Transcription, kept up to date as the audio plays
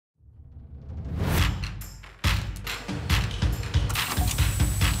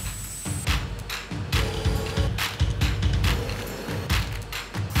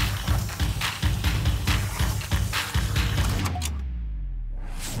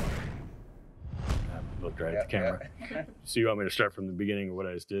looked right at the camera. Yeah. So you want me to start from the beginning of what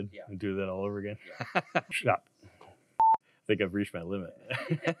I just did and do that all over again? Yeah. Shop. I think I've reached my limit.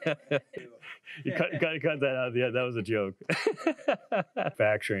 You cut that out. Yeah, that was a joke.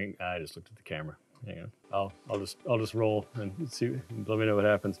 Manufacturing. I just looked at the camera. Hang on. I'll just roll and see. Let me know what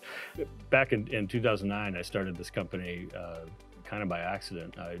happens. Back in 2009, I started this company kind of by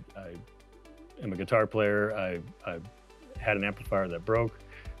accident. I am a guitar player. I had an amplifier that broke.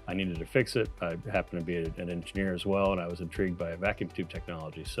 I needed to fix it. I happened to be an engineer as well, and I was intrigued by vacuum tube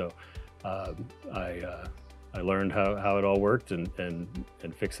technology. So I learned how it all worked and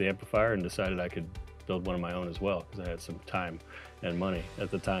fixed the amplifier, and decided I could build one of my own as well, because I had some time and money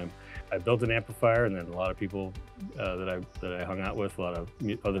at the time. I built an amplifier, and then a lot of people that I hung out with, a lot of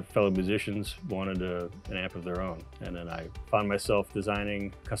other fellow musicians, wanted an amp of their own. And then I found myself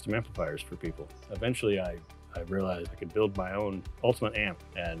designing custom amplifiers for people. Eventually I realized I could build my own ultimate amp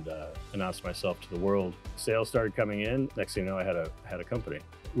and announced myself to the world. Sales started coming in. Next thing you know, I had a company.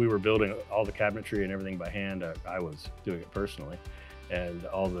 We were building all the cabinetry and everything by hand. I was doing it personally. And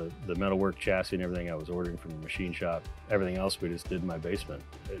all the metalwork, chassis, and everything I was ordering from the machine shop. Everything else we just did in my basement.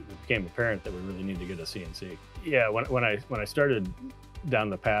 It became apparent that we really needed to get a CNC. Yeah, when I started down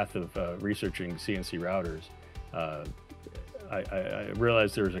the path of researching CNC routers, I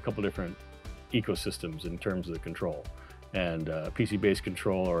realized there was a couple different ecosystems in terms of the control, and PC-based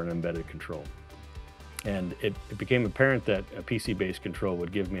control or an embedded control. And it became apparent that a PC-based control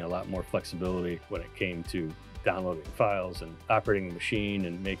would give me a lot more flexibility when it came to downloading files and operating the machine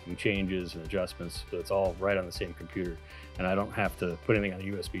and making changes and adjustments. So it's all right on the same computer, and I don't have to put anything on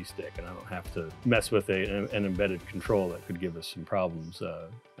a USB stick, and I don't have to mess with an embedded control that could give us some problems.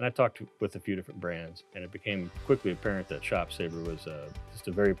 And I talked with a few different brands, and it became quickly apparent that ShopSabre was just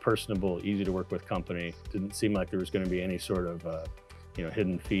a very personable, easy to work with company. Didn't seem like there was going to be any sort of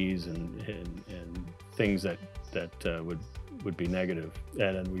hidden fees and things that would be negative.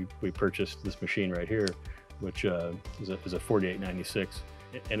 And then we purchased this machine right here, which is a 4896.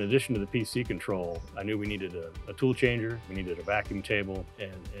 In addition to the PC control, I knew we needed a tool changer, we needed a vacuum table,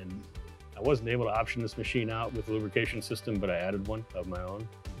 and I wasn't able to option this machine out with a lubrication system, but I added one of my own.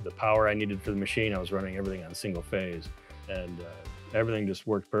 The power I needed for the machine, I was running everything on single phase, and everything just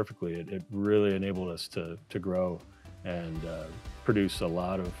worked perfectly. It really enabled us to grow and produce a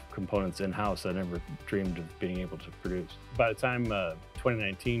lot of components in-house I never dreamed of being able to produce. By the time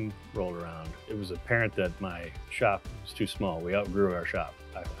 2019 rolled around, it was apparent that my shop was too small. We outgrew our shop.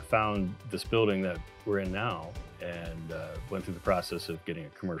 I found this building that we're in now, and went through the process of getting a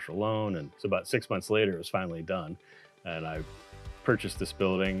commercial loan. And so about 6 months later, it was finally done, and I purchased this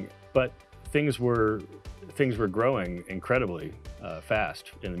building. But things were growing incredibly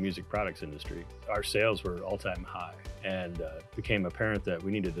fast in the music products industry. Our sales were all-time high, and it became apparent that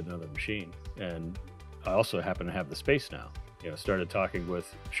we needed another machine. And I also happen to have the space now. Started talking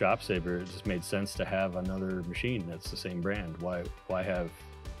with ShopSabre. It just made sense to have another machine that's the same brand. Why have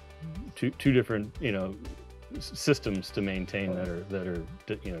two different systems to maintain that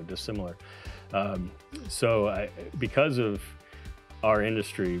are dissimilar? So because of our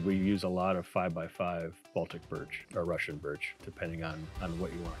industry, we use a lot of 5x5 Baltic birch or Russian birch, depending on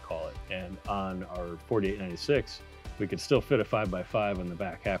what you want to call it. And on our 4896, we could still fit a 5x5 on the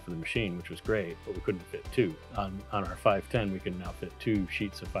back half of the machine, which was great, but we couldn't fit two. On our 510, we can now fit 2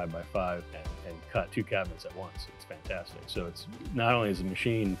 sheets of 5x5 and cut 2 cabinets at once. It's fantastic. So it's not only is the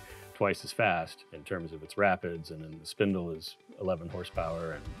machine twice as fast in terms of its rapids, and then the spindle is 11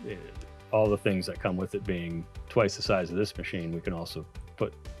 horsepower, and all the things that come with it being twice the size of this machine, we can also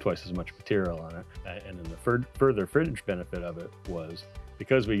put twice as much material on it. And then the further fringe benefit of it was,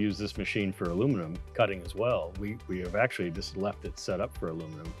 because we use this machine for aluminum cutting as well, we have actually just left it set up for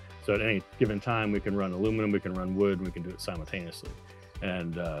aluminum. So at any given time, we can run aluminum, we can run wood, and we can do it simultaneously.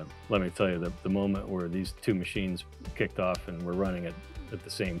 And let me tell you, the moment where these two machines kicked off and were running at the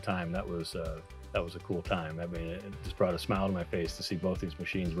same time, that was a cool time. I mean, it just brought a smile to my face to see both these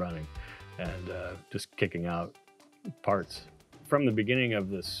machines running and just kicking out parts. From the beginning of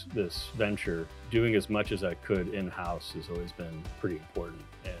this venture, doing as much as I could in-house has always been pretty important,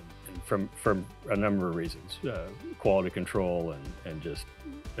 and from a number of reasons. Quality control and just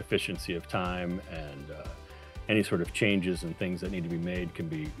efficiency of time, and any sort of changes and things that need to be made can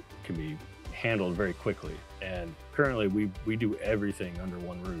be handled very quickly. And currently we do everything under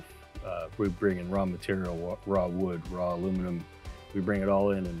one roof. We bring in raw material, raw wood, raw aluminum. We bring it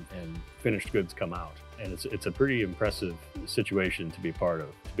all in, and finished goods come out. And it's a pretty impressive situation to be part of,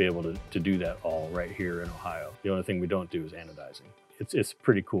 to be able to do that all right here in Ohio. The only thing we don't do is anodizing. It's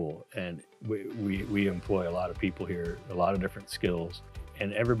pretty cool, and we employ a lot of people here, a lot of different skills,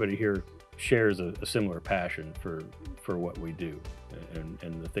 and everybody here shares a similar passion for what we do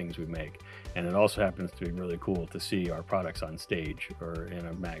and the things we make. And it also happens to be really cool to see our products on stage or in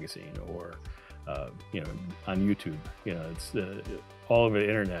a magazine or you know, on YouTube. You know, it's all over the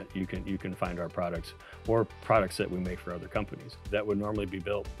internet. You can find our products or products that we make for other companies that would normally be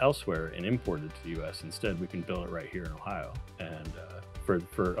built elsewhere and imported to the U.S. Instead, we can build it right here in Ohio. And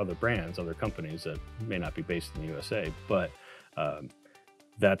for other brands, other companies that may not be based in the USA, but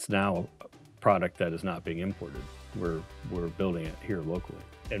that's now a product that is not being imported. We're building it here locally.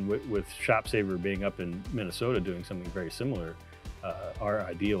 And with ShopSabre being up in Minnesota doing something very similar, our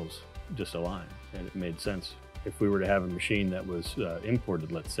ideals just aligned, and it made sense. If we were to have a machine that was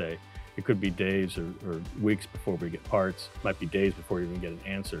imported, let's say, it could be days or weeks before we get parts, might be days before you even get an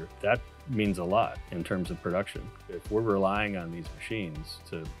answer. That means a lot in terms of production. If we're relying on these machines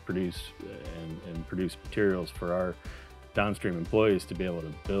to produce and produce materials for our downstream employees to be able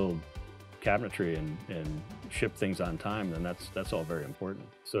to build cabinetry and ship things on time, then that's all very important.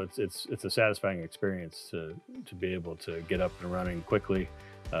 So it's a satisfying experience to be able to get up and running quickly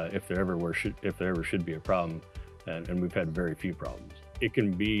if there ever should be a problem, and we've had very few problems. It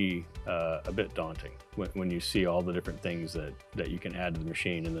can be a bit daunting when you see all the different things that you can add to the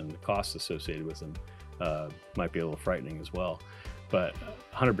machine, and then the costs associated with them might be a little frightening as well. But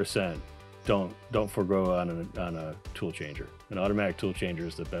 100%. Don't forego on a tool changer. An automatic tool changer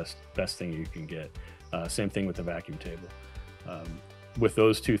is the best thing you can get. Same thing with the vacuum table. With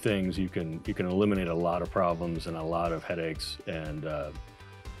those two things, you can eliminate a lot of problems and a lot of headaches, and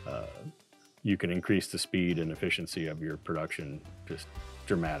you can increase the speed and efficiency of your production just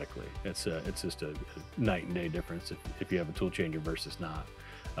dramatically. It's just a night and day difference if you have a tool changer versus not.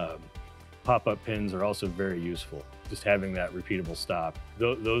 Pop-up pins are also very useful. Just having that repeatable stop,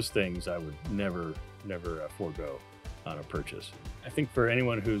 those things I would never forego on a purchase. I think for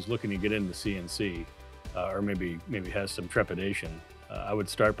anyone who's looking to get into CNC or maybe has some trepidation, I would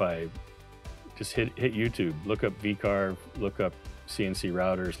start by just hit YouTube, look up VCarve, look up CNC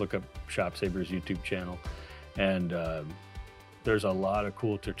routers, look up ShopSabre's YouTube channel, and there's a lot of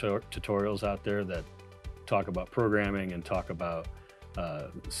cool tutorials out there that talk about programming and talk about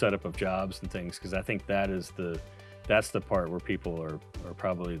setup of jobs and things, because I think that's the part where people are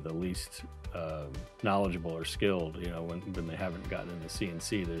probably the least knowledgeable or skilled. You know, when they haven't gotten into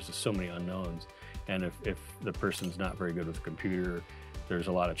CNC, there's just so many unknowns, and if the person's not very good with the computer, there's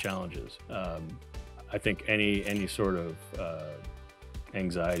a lot of challenges. I think any sort of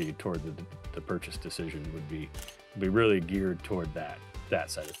anxiety toward the purchase decision would be really geared toward that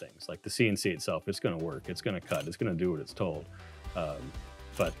side of things. Like the CNC itself, it's going to work, it's going to cut, it's going to do what it's told.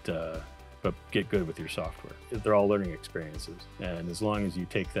 But get good with your software. They're all learning experiences, and as long as you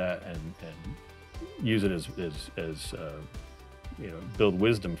take that and use it as you know, build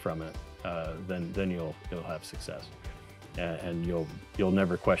wisdom from it, then you'll have success, and you'll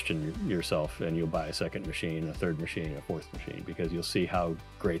never question yourself, and you'll buy a second machine, a third machine, a fourth machine, because you'll see how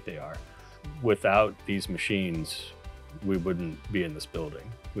great they are. Without these machines, we wouldn't be in this building.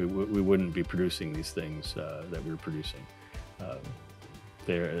 We wouldn't be producing these things that we're producing.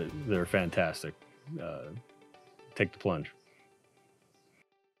 They're fantastic. Take the plunge.